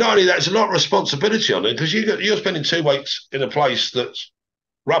 and not only that, it's a lot of responsibility on it because you're spending 2 weeks in a place that's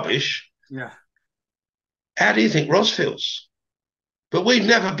rubbish. Yeah. How do you think Roz feels? But we've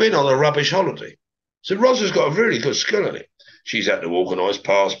never been on a rubbish holiday. So Roz has got a really good skill in it. She's had to organise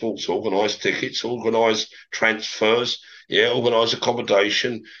passports, organise tickets, organise transfers, yeah, organise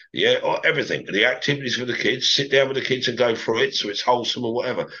accommodation, yeah, everything. The activities for the kids, sit down with the kids and go through it so it's wholesome or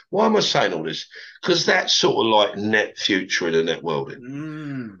whatever. Why am I saying all this? Because that's sort of like net future in a net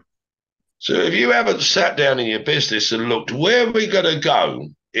worlding. So if you haven't sat down in your business and looked, where are we going to go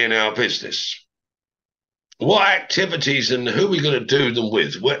in our business? What activities and who are we going to do them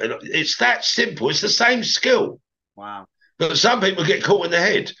with? It's that simple. It's the same skill. Wow. But some people get caught in the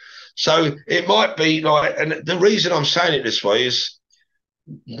head. So it might be like, and the reason I'm saying it this way is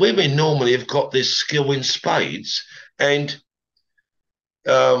women normally have got this skill in spades. And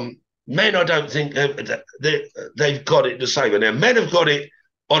men, I don't think they've got it the same. And now men have got it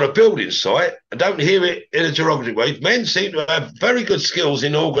on a building site. I don't hear it in a derogatory way. Men seem to have very good skills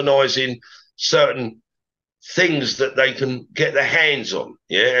in organising certain things that they can get their hands on.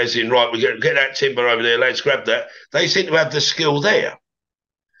 Yeah, as in, right, we get that timber over there, let's grab that. They seem to have the skill there.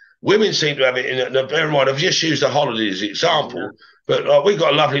 Women seem to have it in. Bear in mind, I've just used a holiday as an example, but we've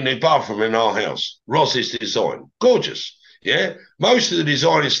got a lovely new bathroom in our house. Ros's design, gorgeous. Yeah, most of the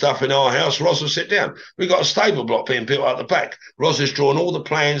designing stuff in our house, Ros will sit down. We've got a stable block being built out the back. Ros has drawn all the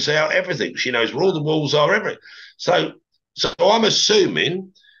plans out, everything. She knows where all the walls are, everything. So I'm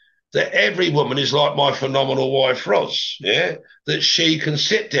assuming that every woman is like my phenomenal wife, Ros. Yeah, that she can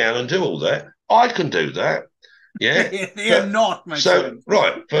sit down and do all that. I can do that. Yeah, they're not, my son.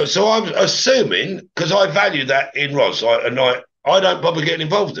 Right. So I'm assuming, because I value that in Ros, I don't bother getting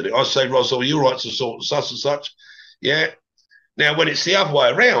involved in it. I say, Ros, oh, you're right to sort such and such. Yeah. Now, when it's the other way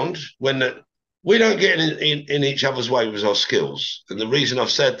around, we don't get in each other's way with our skills. And the reason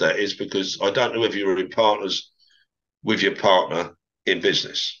I've said that is because I don't know if you're in partners with your partner in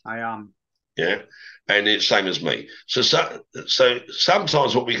business. I am. Yeah. And it's same as me. So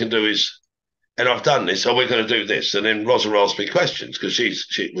sometimes what we can do is, and I've done this, we're going to do this. And then Ros will ask me questions because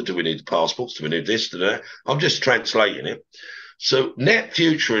well, do we need the passports? Do we need this? Do that? I'm just translating it. So net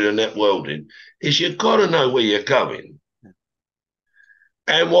futuring and net worlding is you've got to know where you're going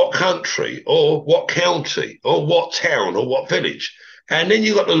and what country or what county or what town or what village. And then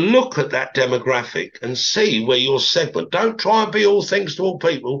you've got to look at that demographic and see where your segment. Don't try and be all things to all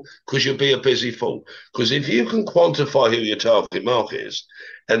people because you'll be a busy fool. Because if you can quantify who your target market is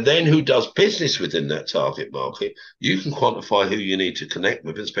and then who does business within that target market, you can quantify who you need to connect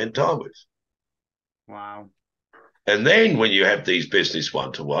with and spend time with. Wow. And then when you have these business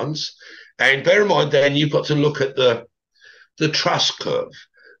one-to-ones, and bear in mind, then you've got to look at the trust curve,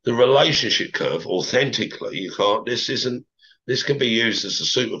 the relationship curve authentically. You can't, this can be used as a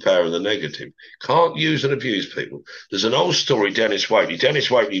superpower in the negative. Can't use and abuse people. There's an old story, Dennis Waitley. Dennis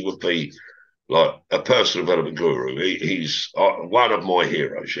Waitley would be like a personal development guru. He's one of my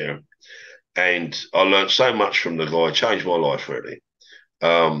heroes, yeah. And I learned so much from the guy, changed my life, really.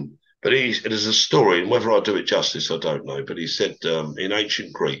 But there's a story, and whether I do it justice, I don't know. But he said in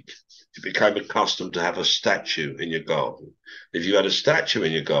ancient Greek, it became a custom to have a statue in your garden. If you had a statue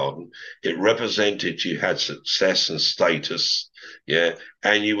in your garden, it represented you had success and status, yeah,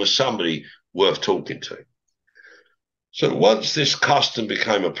 and you were somebody worth talking to. So once this custom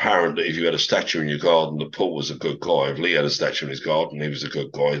became apparent that if you had a statue in your garden, that Paul was a good guy. If Lee had a statue in his garden, he was a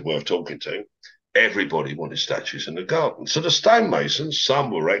good guy worth talking to. Everybody wanted statues in the garden. So the stonemasons, some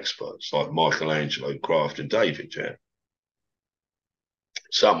were experts, like Michelangelo, Kraft, and David, yeah.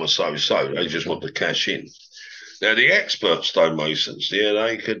 Some were so-so. They just want to cash in. Now, the expert stonemasons, yeah,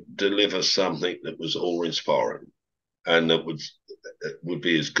 they could deliver something that was awe-inspiring and that would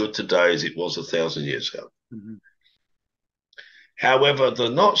be as good today as it was 1,000 years ago. Mm-hmm. However, the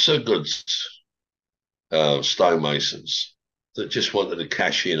not-so-good stonemasons that just wanted to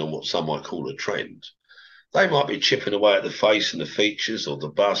cash in on what some might call a trend, they might be chipping away at the face and the features or the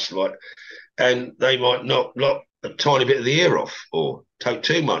bust, and they might knock a tiny bit of the ear off or take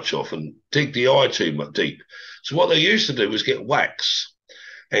too much off and dig the eye too much deep. So what they used to do was get wax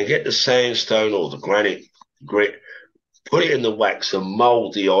and get the sandstone or the granite grit, put it in the wax and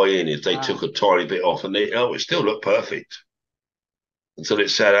mould the eye in if they took a tiny bit off, and it still looked perfect until it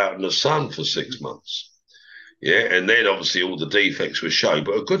sat out in the sun for 6 months. Yeah, and then obviously all the defects were shown.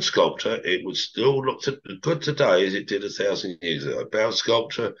 But a good sculptor, it would still look as good today as it did 1,000 years ago. A bad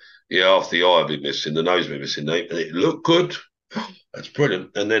sculptor, yeah, half the eye would be missing, the nose would be missing, and it looked good. That's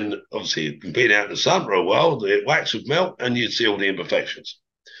brilliant. And then obviously being out in the sun for a while, the wax would melt and you'd see all the imperfections.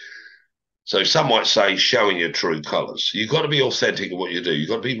 So some might say showing your true colours. You've got to be authentic in what you do. You've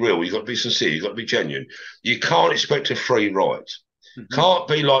got to be real. You've got to be sincere. You've got to be genuine. You can't expect a free ride. Mm-hmm. Can't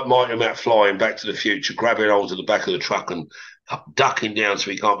be like Mike and Matt flying Back to the Future, grabbing onto the back of the truck and ducking down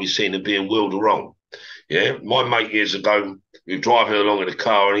so he can't be seen and being wheeled around. Yeah, my mate years ago, we were driving along in a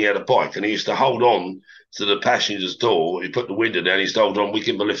car and he had a bike and he used to hold on to the passenger's door. He put the window down, he used to hold on, we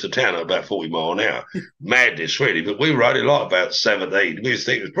can lift the town at about 40 miles an hour. Madness, really. But we rode it like about 17. We used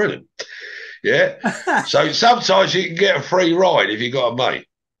to think it was brilliant. Yeah. So sometimes you can get a free ride if you got a mate.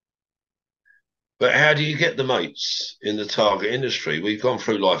 But how do you get the mates in the target industry? We've gone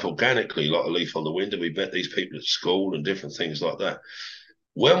through life organically, like a leaf on the window. We met these people at school and different things like that.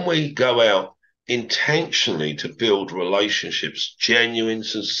 When we go out intentionally to build relationships, genuine,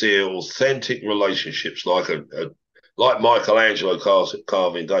 sincere, authentic relationships, like Michelangelo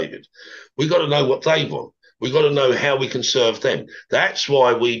carving David, we got to know what they want. We've got to know how we can serve them. That's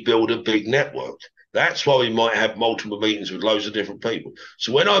why we build a big network. That's why we might have multiple meetings with loads of different people.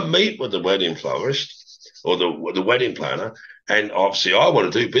 So when I meet with the wedding florist or the wedding planner, and obviously I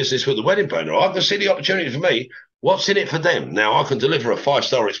want to do business with the wedding planner, I can see the opportunity for me. What's in it for them? Now I can deliver a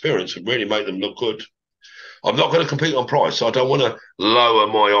 5-star experience and really make them look good. I'm not going to compete on price. So I don't want to lower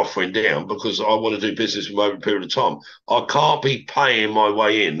my offering down because I want to do business with them over a period of time. I can't be paying my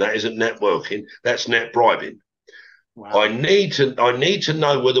way in. That isn't networking. That's net bribing. Wow. I need to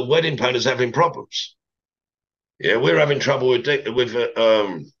know where the wedding planner's having problems. Yeah, we're having trouble with the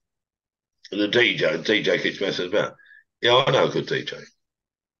DJ. The DJ keeps messing about. Yeah, I know a good DJ.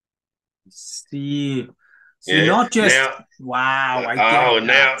 See. So yeah. Not just wow. I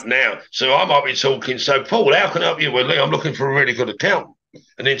get now. So I might be talking. So Paul, how can I help you? Well, Lee, I'm looking for a really good accountant,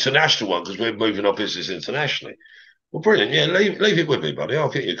 an international one, because we're moving our business internationally. Well, brilliant. Yeah, leave it with me, buddy. I'll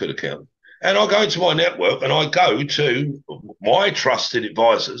get you a good accountant. And I go into my network and I go to my trusted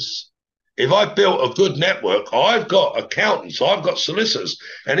advisors. If I built a good network, I've got accountants, I've got solicitors.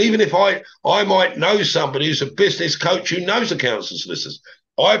 And even if I might know somebody who's a business coach who knows accountants and solicitors,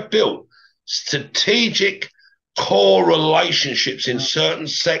 I've built strategic core relationships in certain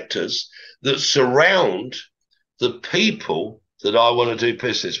sectors that surround the people that I want to do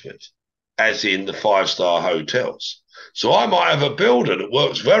business with, as in the 5-star hotels. So I might have a builder that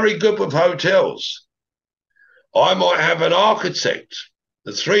works very good with hotels. I might have an architect,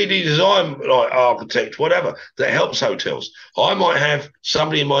 the 3D design architect, whatever, that helps hotels. I might have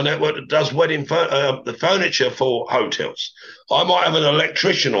somebody in my network that does the furniture for hotels. I might have an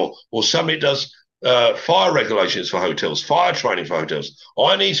electrician or somebody that does fire regulations for hotels, fire training for hotels.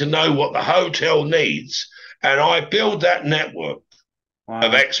 I need to know what the hotel needs, and I build that network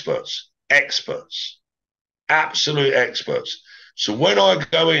of experts, absolute experts. So when I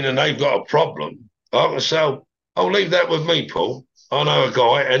go in and they've got a problem, I can say, I'll leave that with me, Paul. I know a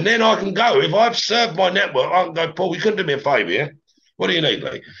guy. And then I can go. If I've served my network, I can go, Paul, you couldn't do me a favour, yeah? What do you need,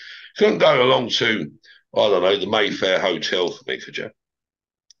 Lee? You couldn't go along to, I don't know, the Mayfair Hotel for me, could you?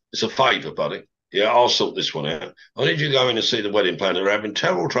 It's a favour, buddy. Yeah, I'll sort this one out. I need you to go in and see the wedding planner. They're having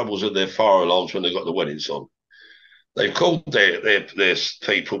terrible troubles with their fire alarms when they've got the weddings on. They've called their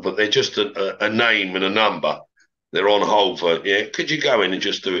people, but they're just a name and a number. They're on hold for, yeah. Could you go in and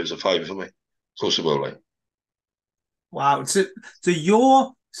just do it as a favour for me? Of course I will, Lee. Wow. So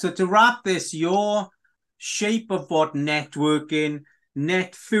to wrap this, your shape of what networking,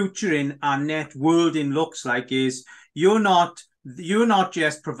 net futuring, and net worlding looks like is you're not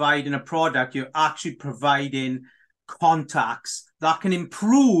just providing a product, you're actually providing contacts that can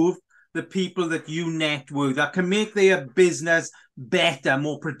improve the people that you network, that can make their business better,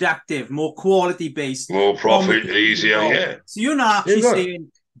 more productive, more quality-based. More profit, easier, yeah. So you're not actually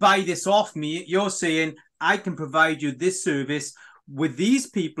saying, buy this off me. You're saying, I can provide you this service with these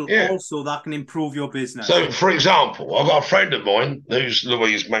people also that can improve your business. So, for example, I've got a friend of mine who's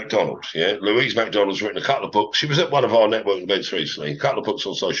Louise McDonald. Yeah, Louise McDonald's written a couple of books. She was at one of our networking events recently, a couple of books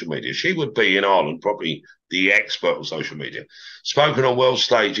on social media. She would be in Ireland probably the expert on social media, spoken on world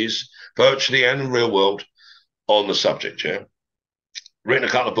stages, virtually and in the real world, on the subject, yeah. Written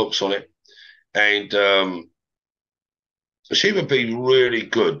a couple of books on it. And she would be really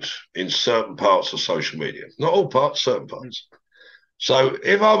good in certain parts of social media. Not all parts, certain parts. So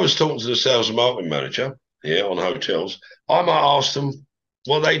if I was talking to the sales and marketing manager here on hotels, I might ask them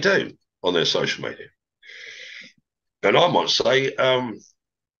what they do on their social media. And I might say, do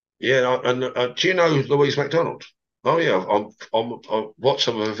you know Louise McDonald? Oh, yeah, I'll watch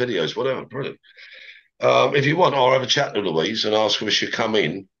some of her videos, whatever, brilliant. If you want, I'll have a chat to Louise and ask her if she'll come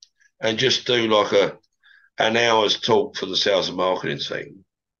in and just do like an hour's talk for the sales and marketing team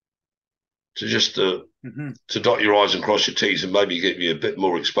to just to dot your I's and cross your T's and maybe give you a bit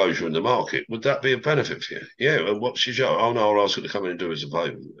more exposure in the market. Would that be a benefit for you? Yeah, and what's your job? Oh, no, I'll ask her to come in and do us a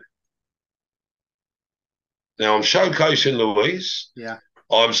favour. Now, I'm showcasing Louise. Yeah.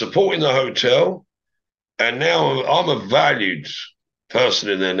 I'm supporting the hotel. And now I'm a valued person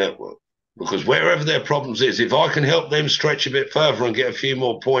in their network. Because wherever their problems is, if I can help them stretch a bit further and get a few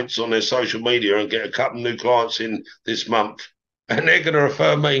more points on their social media and get a couple of new clients in this month, and they're going to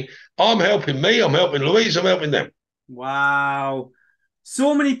refer me, I'm helping Louise, I'm helping them. Wow.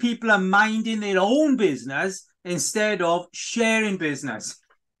 So many people are minding their own business instead of sharing business.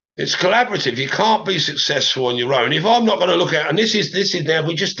 It's collaborative. You can't be successful on your own. If I'm not going to look at, and this is now,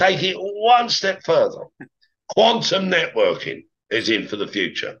 we just take it one step further. Quantum networking is in for the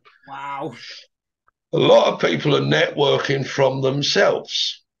future. Wow. A lot of people are networking from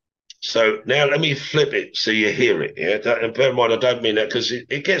themselves. So now let me flip it so you hear it. Yeah, and bear in mind, I don't mean that because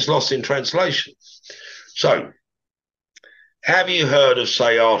it gets lost in translation. So, have you heard of,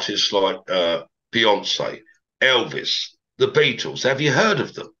 say, artists like Beyonce, Elvis, the Beatles? Have you heard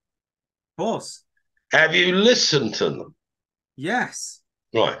of them? Of course. Have you listened to them? Yes.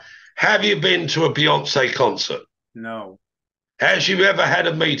 Right. Have you been to a Beyonce concert? No. Has you ever had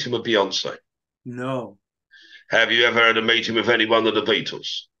a meeting with Beyonce? No. Have you ever had a meeting with anyone of the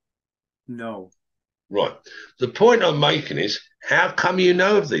Beatles? No. Right. The point I'm making is, how come you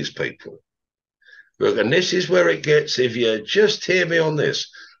know of these people? Look, and this is where it gets, if you just hear me on this,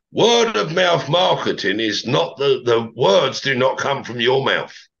 word of mouth marketing is not the words do not come from your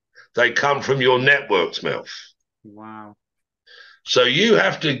mouth. They come from your network's mouth. Wow. So you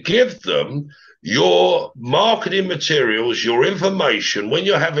have to give them your marketing materials, your information. When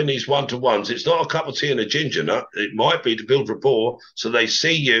you're having these one-to-ones, it's not a cup of tea and a ginger nut. It might be to build rapport so they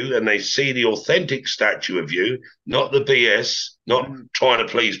see you and they see the authentic statue of you, not the BS, not trying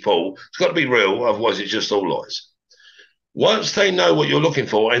to please Paul. It's got to be real, otherwise it's just all lies. Once they know what you're looking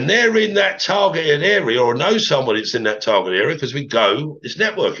for and they're in that targeted area or know someone that's in that target area, because we go, it's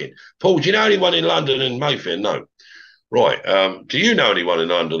networking. Paul, do you know anyone in London and Mayfair? No. Right. Do you know anyone in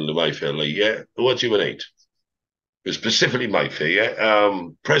London and Mayfair, Lee? Yeah. What do you need? Specifically Mayfair, yeah.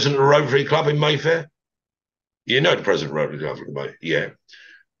 President of Rotary Club in Mayfair? You know the president of Rotary Club in Mayfair? Yeah.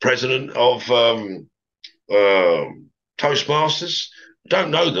 President of Toastmasters?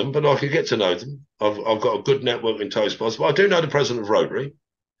 Don't know them, but I could get to know them. I've got a good network in Toastmasters, but I do know the president of Rotary.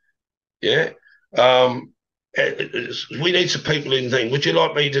 Yeah. We need some people in thing. Would you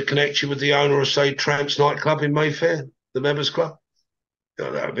like me to connect you with the owner of, say, Tramps nightclub in Mayfair, the members club?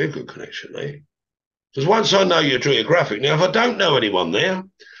 Oh, that would be a good connection, eh? Because once I know your geographic, now if I don't know anyone there,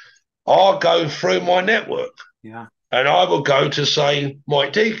 I'll go through my network. Yeah. And I will go to, say,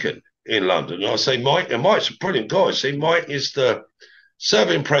 Mike Deacon in London. And I'll say, Mike, and Mike's a brilliant guy. See, Mike is the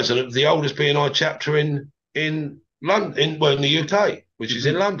serving president of the oldest BNI chapter in London, in the UK, which is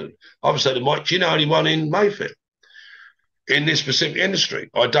in London. I would say to Mike, do you know anyone in Mayfair in this specific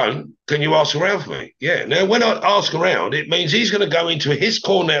industry? I don't. Can you ask around for me? Yeah. Now, when I ask around, it means he's going to go into his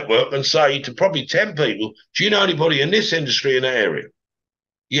core network and say to probably 10 people, do you know anybody in this industry in that area?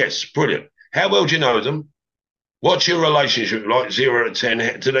 Yes, brilliant. How well do you know them? What's your relationship like, 0 to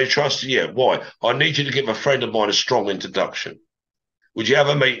 10? Do they trust you? Yeah. Why? I need you to give a friend of mine a strong introduction. Would you have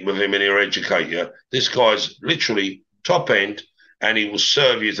a meeting with him and he'll educate you? This guy's literally top end and he will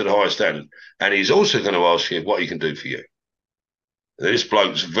serve you to the highest standard. And he's also going to ask you what he can do for you. This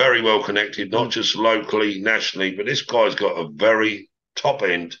bloke's very well connected, not just locally, nationally, but this guy's got a very top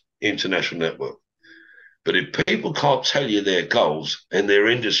end international network. But if people can't tell you their goals and their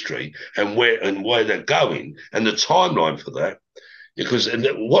industry and where they're going and the timeline for that, because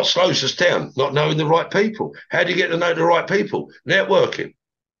what slows us down? Not knowing the right people. How do you get to know the right people? Networking.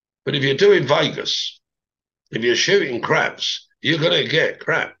 But if you're doing Vegas, if you're shooting craps, you're going to get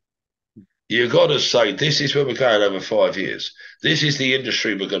crap. You've got to say, this is where we're going over 5 years. This is the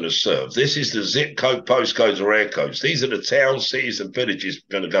industry we're going to serve. This is the zip code, postcodes, or air codes. These are the towns, cities, and villages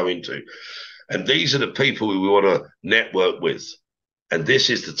we're going to go into. And these are the people we want to network with. And this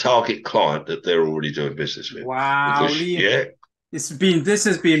is the target client that they're already doing business with. Wow, because, Lee. Yeah. This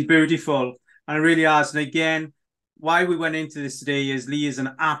has been beautiful, and it really has. And again, why we went into this today is Lee is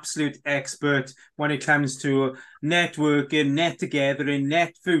an absolute expert when it comes to networking, net togethering,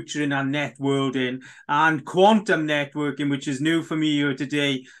 net futuring, and net worlding, and quantum networking, which is new for me here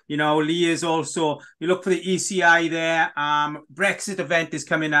today. You know, Lee is also, you look for the ECI there. Brexit event is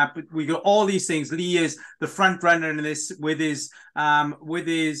coming up. We got all these things. Lee is the front runner in this with his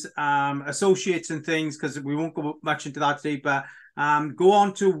associates and things, because we won't go much into that today, but go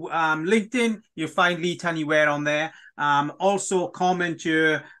on to LinkedIn. You'll find Lee Tannyware on there. Also comment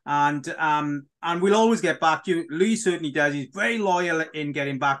here, and we'll always get back to you. Lee certainly does. He's very loyal in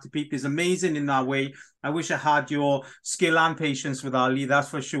getting back to people. He's amazing in that way. I wish I had your skill and patience with that, Lee. That's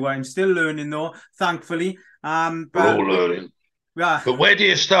for sure. I'm still learning though, thankfully. We're all learning. Yeah. But where do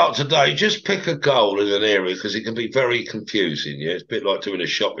you start today? Just pick a goal in an area, because it can be very confusing. Yeah, it's a bit like doing a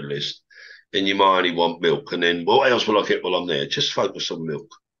shopping list. And you might only want milk. And then what else will I get while I'm there? Just focus on milk.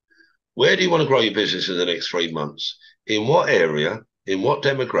 Where do you want to grow your business in the next 3 months? In what area? In what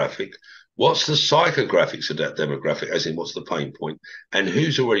demographic? What's the psychographics of that demographic, as in what's the pain point? And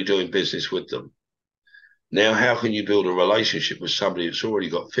who's already doing business with them? Now, how can you build a relationship with somebody that's already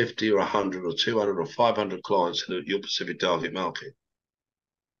got 50 or 100 or 200 or 500 clients in your specific target market?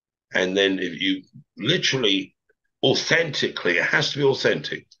 And then if you literally, authentically, it has to be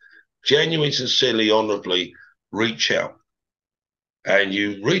authentic, genuine, sincerely, honorably reach out. And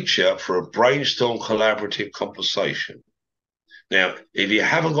you reach out for a brainstorm collaborative conversation. Now, if you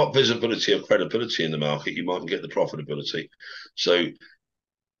haven't got visibility or credibility in the market, you mightn't get the profitability. So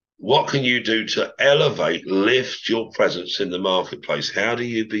what can you do to elevate, lift your presence in the marketplace? How do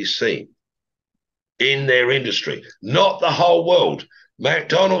you be seen in their industry? Not the whole world.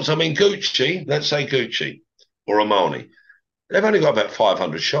 McDonald's, I mean, Gucci, let's say Gucci or Armani, they've only got about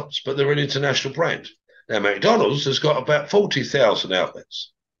 500 shops, but they're an international brand. Now, McDonald's has got about 40,000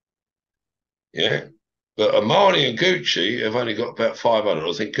 outlets. Yeah. But Armani and Gucci have only got about 500.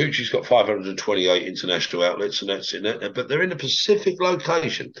 I think Gucci's got 528 international outlets, and that's in it. But they're in a specific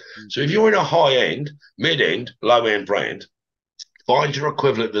location. So if you're in a high-end, mid-end, low-end brand, find your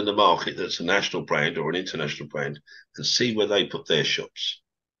equivalent in the market that's a national brand or an international brand and see where they put their shops.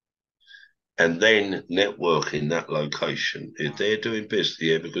 And then network in that location if they're doing business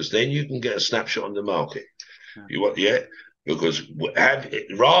here, because then you can get a snapshot on the market. You want, yeah? Because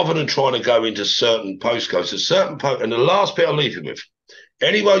rather than trying to go into certain postcodes, and the last bit I'll leave you with,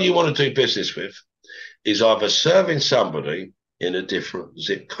 anyone you want to do business with is either serving somebody in a different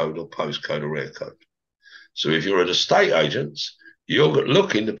zip code or postcode or area code. So if you're an estate agent, you're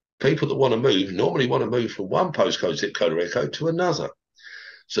looking to people that want to move, normally want to move from one postcode, zip code, or area code to another.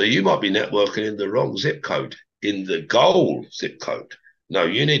 So you might be networking in the wrong zip code, in the goal zip code. No,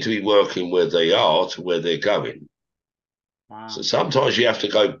 you need to be working where they are to where they're going. Wow. So sometimes you have to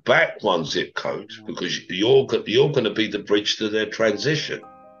go back one zip code because you're going to be the bridge to their transition.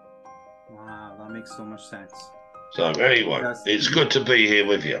 Wow, that makes so much sense. So anyway, it's good to be here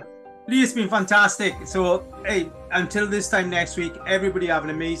with you. Lee, it's been fantastic. So, hey, until this time next week, everybody have an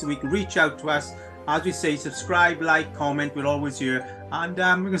amazing week. Reach out to us. As we say, subscribe, like, comment. We're always here. And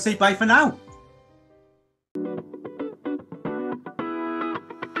we're going to say bye for now.